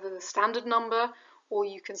either by the standard number, or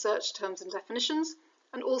you can search terms and definitions,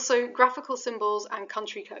 and also graphical symbols and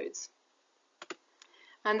country codes.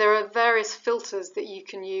 And there are various filters that you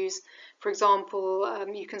can use. For example,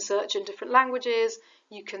 you can search in different languages,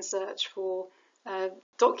 you can search for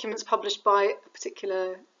documents published by a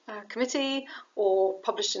particular committee or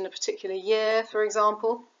published in a particular year, for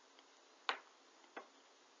example.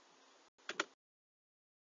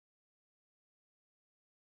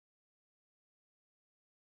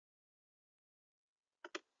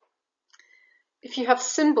 If you have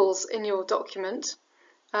symbols in your document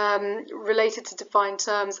related to defined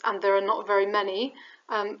terms, and there are not very many,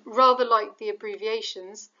 rather like the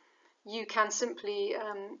abbreviations, you can simply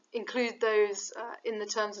include those in the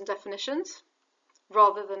terms and definitions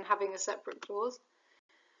rather than having a separate clause.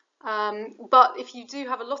 But if you do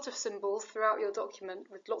have a lot of symbols throughout your document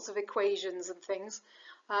with lots of equations and things,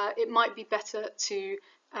 it might be better to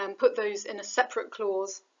put those in a separate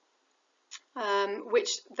clause,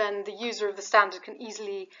 which then the user of the standard can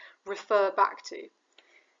easily refer back to.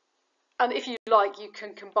 And if you like, you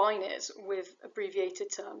can combine it with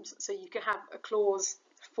abbreviated terms. So you can have a clause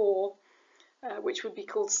for which would be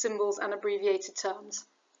called symbols and abbreviated terms.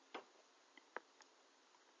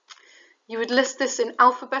 You would list this in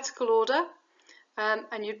alphabetical order,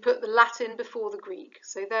 and you'd put the Latin before the Greek.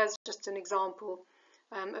 So there's just an example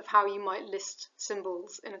of how you might list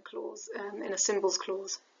symbols in a clause, in a symbols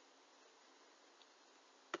clause.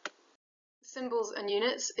 Symbols and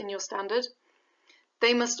units in your standard,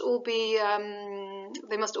 they must all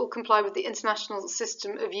comply with the International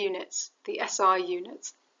System of Units, the SI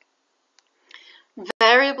units.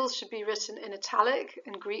 Variables should be written in italic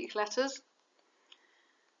and Greek letters.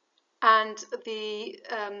 And the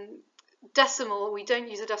decimal, we don't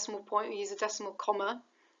use a decimal point, we use a decimal comma,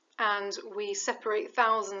 and we separate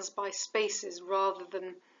thousands by spaces rather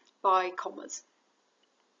than by commas.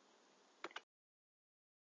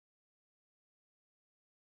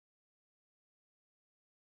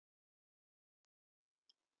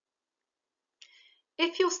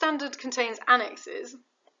 If your standard contains annexes,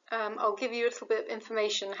 I'll give you a little bit of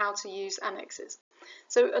information how to use annexes.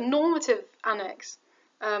 So a normative annex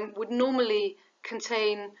would normally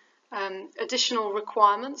contain additional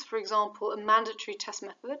requirements, for example, a mandatory test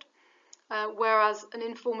method, whereas an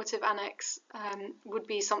informative annex would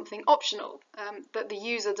be something optional that the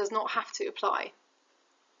user does not have to apply.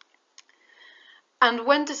 And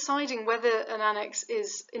when deciding whether an annex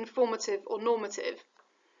is informative or normative,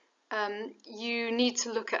 you need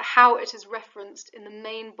to look at how it is referenced in the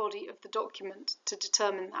main body of the document to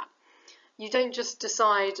determine that. You don't just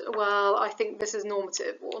decide, well, I think this is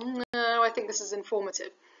normative, or no, I think this is informative.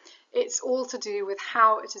 It's all to do with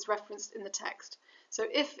how it is referenced in the text. So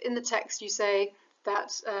if in the text you say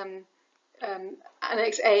that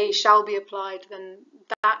Annex A shall be applied, then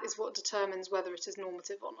that is what determines whether it is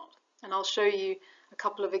normative or not. And I'll show you a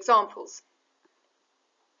couple of examples.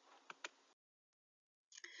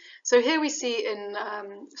 So here we see in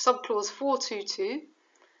subclause 422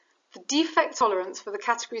 The defect tolerance for the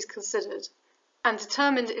categories considered and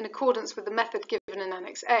determined in accordance with the method given in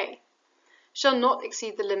Annex A shall not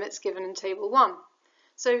exceed the limits given in Table 1.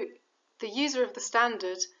 So the user of the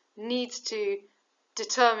standard needs to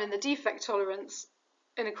determine the defect tolerance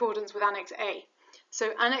in accordance with Annex A.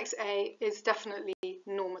 So Annex A is definitely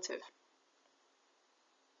normative.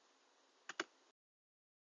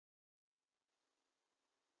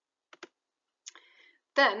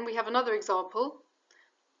 Then we have another example.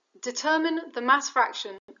 Determine the mass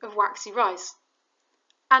fraction of waxy rice.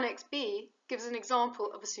 Annex B gives an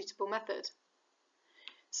example of a suitable method.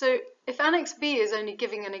 So if Annex B is only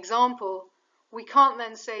giving an example, we can't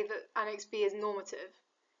then say that Annex B is normative.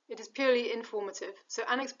 It is purely informative. So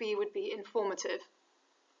Annex B would be informative.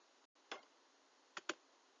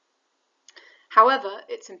 However,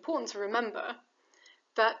 it's important to remember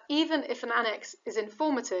that even if an annex is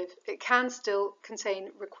informative, it can still contain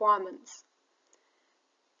requirements.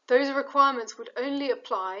 Those requirements would only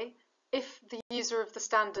apply if the user of the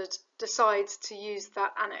standard decides to use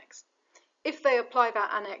that annex. If they apply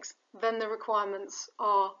that annex, then the requirements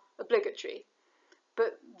are obligatory,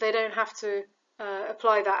 but they don't have to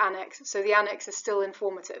apply that annex, so the annex is still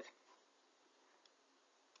informative.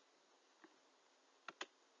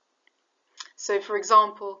 So, for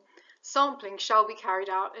example, sampling shall be carried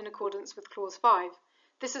out in accordance with Clause 5.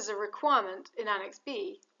 This is a requirement in Annex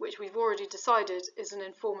B, which we've already decided is an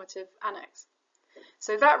informative annex.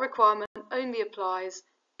 So that requirement only applies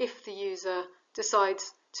if the user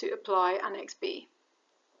decides to apply Annex B.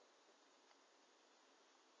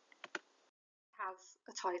 It has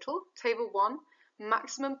a title, Table 1,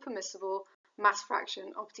 Maximum Permissible Mass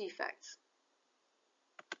Fraction of Defects.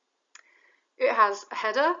 It has a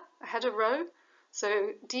header row,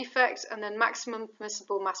 so defect and then maximum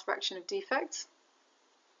permissible mass fraction of defects.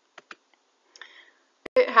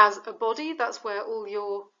 It has a body, that's where all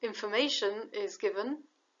your information is given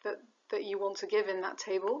that you want to give in that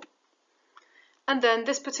table. And then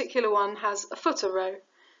this particular one has a footer row.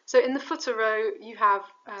 So in the footer row you have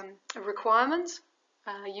a requirement.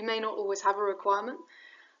 You may not always have a requirement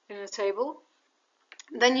in a table.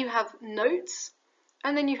 Then you have notes,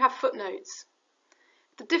 and then you have footnotes.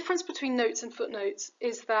 The difference between notes and footnotes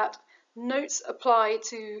is that notes apply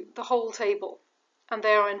to the whole table and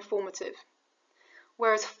they are informative,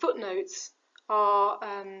 whereas footnotes are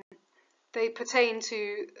they pertain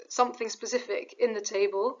to something specific in the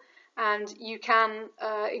table, and you can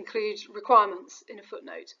include requirements in a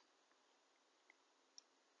footnote.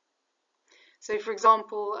 So for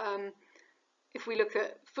example, if we look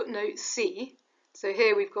at footnote C, so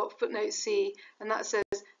here we've got footnote C, and that says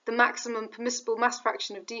the maximum permissible mass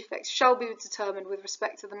fraction of defects shall be determined with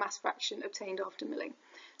respect to the mass fraction obtained after milling.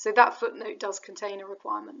 So that footnote does contain a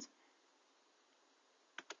requirement.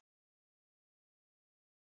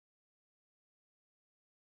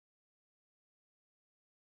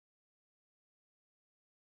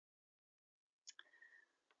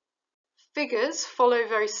 Figures follow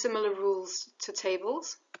very similar rules to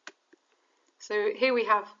tables. So here we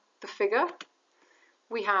have the figure,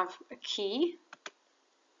 we have a key,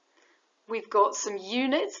 we've got some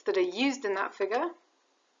units that are used in that figure,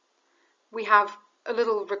 we have a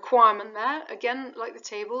little requirement there. Again, like the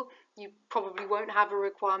table, you probably won't have a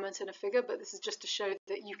requirement in a figure, but this is just to show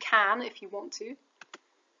that you can if you want to.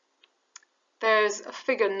 There's a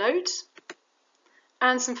figure note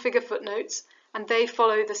and some figure footnotes, and they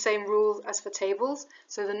follow the same rules as for tables.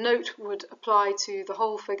 So the note would apply to the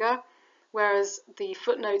whole figure, whereas the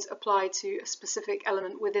footnotes apply to a specific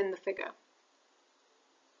element within the figure.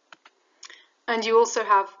 And you also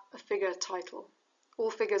have a figure title. All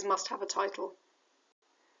figures must have a title.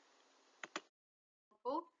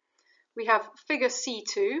 We have figure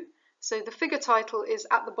C2, so the figure title is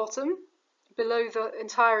at the bottom, below the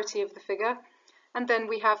entirety of the figure, and then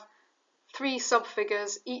we have 3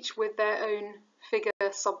 subfigures, each with their own figure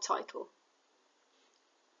subtitle.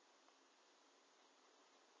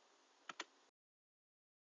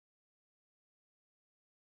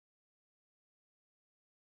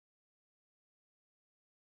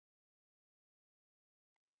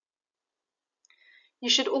 You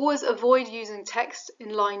should always avoid using text in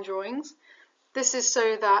line drawings. This is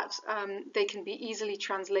so that they can be easily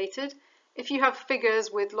translated. If you have figures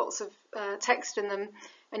with lots of text in them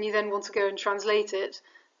and you then want to go and translate it,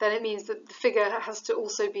 then it means that the figure has to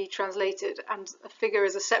also be translated, and a figure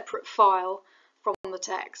is a separate file from the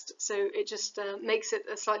text. So it just makes it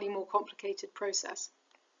a slightly more complicated process.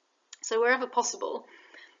 So wherever possible,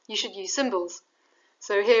 you should use symbols.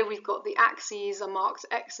 So here we've got the axes are marked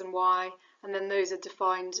X and Y, and then those are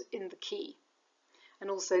defined in the key. And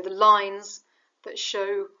also the lines that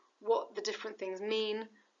show what the different things mean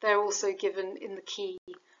they're also given in the key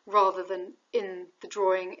rather than in the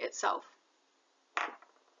drawing itself.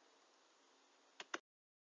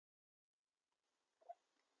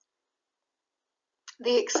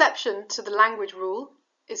 The exception to the language rule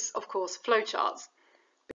is, of course, flowcharts,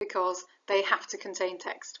 because they have to contain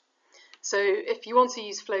text. So if you want to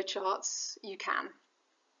use flowcharts, you can.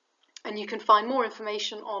 And you can find more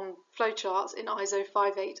information on flowcharts in ISO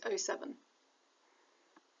 5807.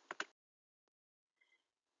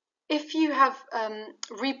 If you have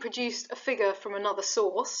reproduced a figure from another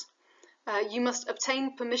source, you must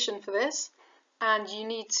obtain permission for this, and you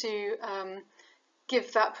need to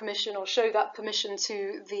give that permission or show that permission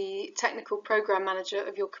to the technical program manager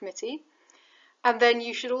of your committee. And then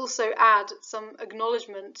you should also add some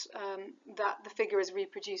acknowledgement that the figure is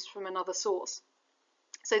reproduced from another source.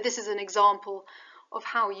 So this is an example of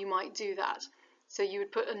how you might do that. So you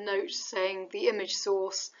would put a note saying the image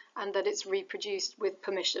source and that it's reproduced with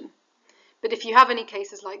permission. But if you have any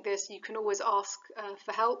cases like this, you can always ask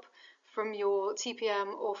for help from your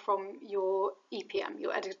TPM or from your EPM,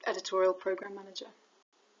 your editorial program manager.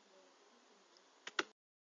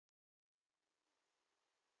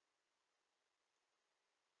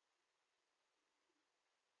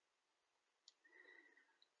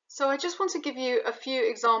 So I just want to give you a few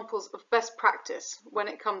examples of best practice when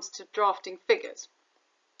it comes to drafting figures.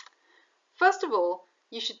 First of all,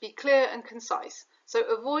 you should be clear and concise, so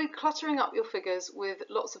avoid cluttering up your figures with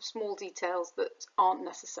lots of small details that aren't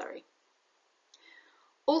necessary.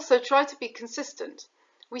 Also, try to be consistent.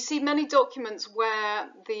 We see many documents where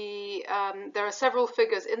there are several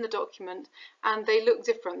figures in the document and they look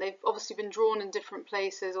different. They've obviously been drawn in different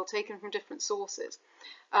places or taken from different sources.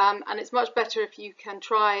 And it's much better if you can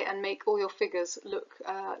try and make all your figures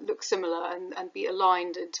look similar and be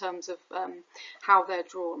aligned in terms of how they're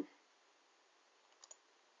drawn.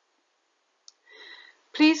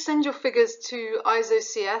 Please send your figures to ISO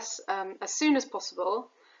CS as soon as possible,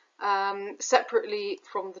 separately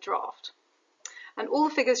from the draft. And all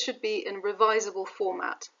the figures should be in revisable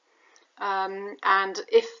format. And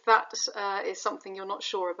if that is something you're not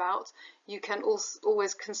sure about, you can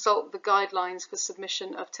always consult the guidelines for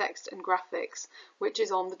submission of text and graphics, which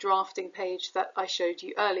is on the drafting page that I showed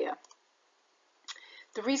you earlier.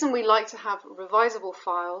 The reason we like to have revisable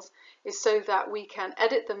files is so that we can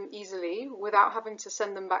edit them easily without having to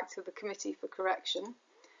send them back to the committee for correction.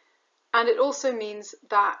 And it also means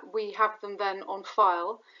that we have them then on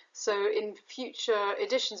file, so in future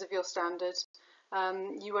editions of your standard,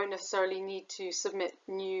 you won't necessarily need to submit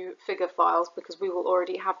new figure files because we will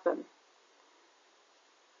already have them.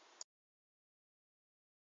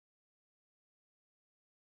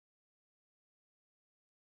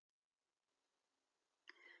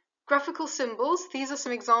 Graphical symbols, these are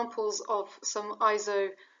some examples of some ISO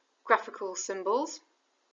graphical symbols.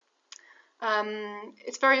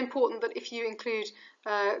 It's very important that if you include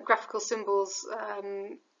graphical symbols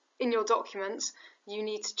in your documents, you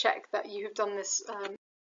need to check that you have done this.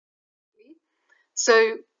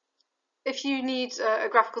 So if you need a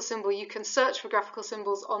graphical symbol, you can search for graphical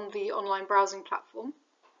symbols on the online browsing platform.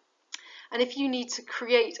 And if you need to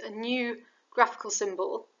create a new graphical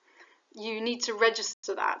symbol, you need to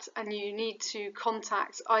register that, and you need to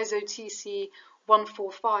contact ISO TC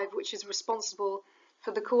 145, which is responsible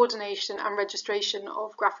for the coordination and registration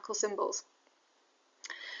of graphical symbols.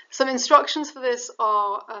 Some instructions for this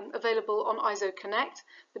are available on ISO Connect,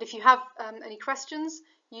 but if you have any questions,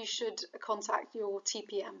 you should contact your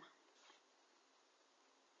TPM.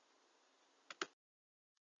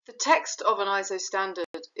 The text of an ISO standard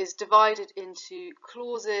is divided into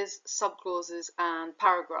clauses, subclauses, and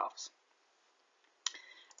paragraphs.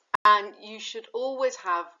 And you should always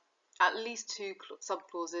have at least 2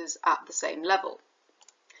 subclauses at the same level.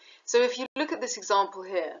 So if you look at this example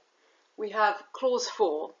here, we have clause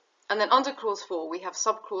 4, and then under clause 4 we have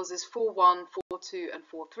subclauses 4.1, 4.2 and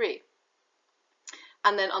 4.3.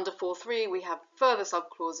 And then under 4.3 we have further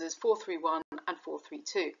subclauses 4.3.1 and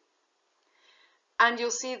 4.3.2. And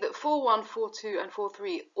you'll see that 4.1, 4.2 and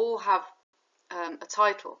 4.3 all have a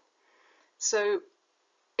title. So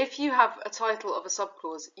if you have a title of a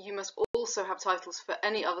subclause, you must also have titles for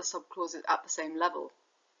any other subclauses at the same level.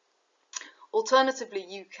 Alternatively,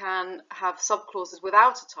 you can have subclauses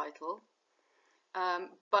without a title,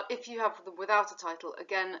 but if you have them without a title,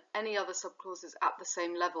 again, any other subclauses at the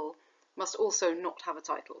same level must also not have a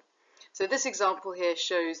title. So this example here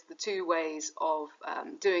shows the 2 ways of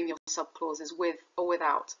doing your subclauses with or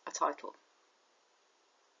without a title.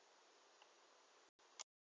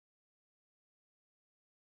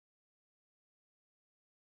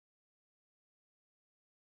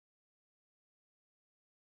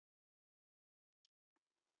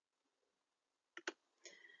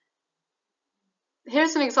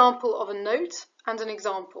 Here's an example of a note and an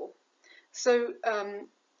example. So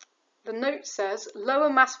the note says, lower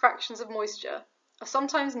mass fractions of moisture are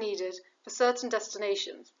sometimes needed for certain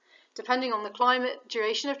destinations, depending on the climate,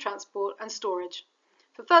 duration of transport and storage.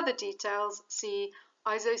 For further details, see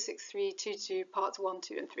ISO 6322 parts 1,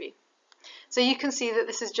 2 and 3. So you can see that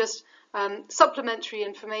this is just supplementary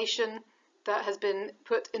information that has been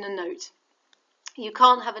put in a note. You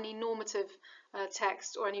can't have any normative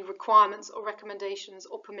text or any requirements or recommendations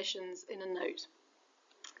or permissions in a note.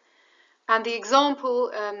 And the example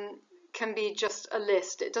can be just a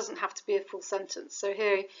list. It doesn't have to be a full sentence. So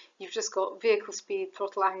here you've just got vehicle speed,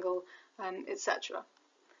 throttle angle, etc.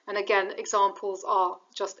 And again, examples are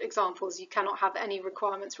just examples. You cannot have any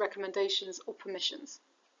requirements, recommendations or permissions.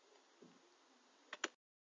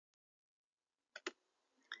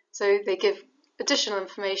 So they give additional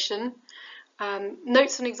information.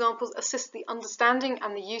 Notes and examples assist the understanding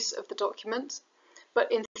and the use of the document,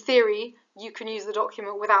 but in theory you can use the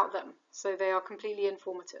document without them, so they are completely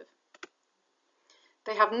informative.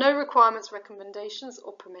 They have no requirements, recommendations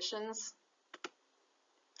or permissions,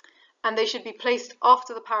 and they should be placed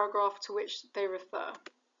after the paragraph to which they refer.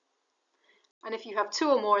 And if you have two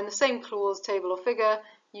or more in the same clause, table or figure,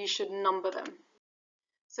 you should number them.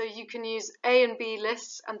 So you can use A and B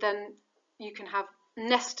lists, and then you can have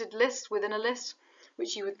nested lists within a list,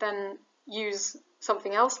 which you would then use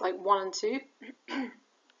something else like 1 and 2.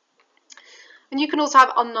 And you can also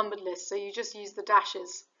have unnumbered lists, so you just use the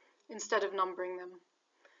dashes instead of numbering them.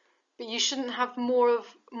 But you shouldn't have more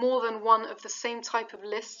than one of the same type of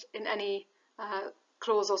list in any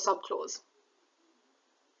clause or subclause.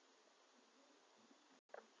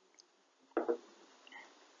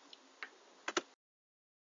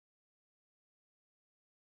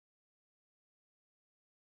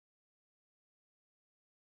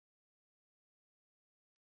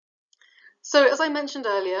 So as I mentioned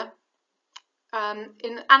earlier,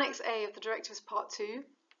 in Annex A of the Directives Part 2,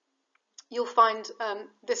 you'll find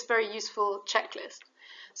this very useful checklist.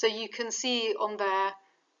 So you can see on there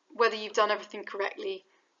whether you've done everything correctly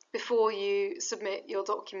before you submit your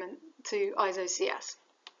document to ISO CS.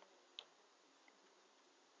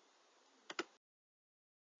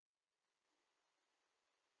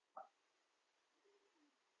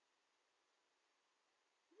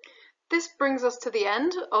 This brings us to the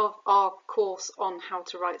end of our course on how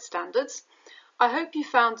to write standards. I hope you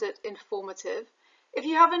found it informative. If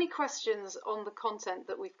you have any questions on the content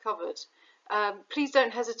that we've covered, please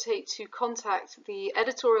don't hesitate to contact the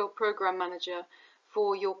editorial program manager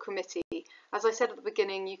for your committee. As I said at the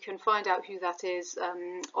beginning, you can find out who that is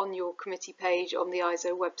on your committee page on the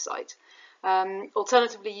ISO website.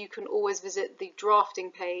 Alternatively, you can always visit the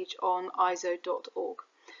drafting page on iso.org.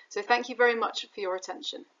 So thank you very much for your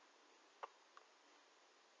attention.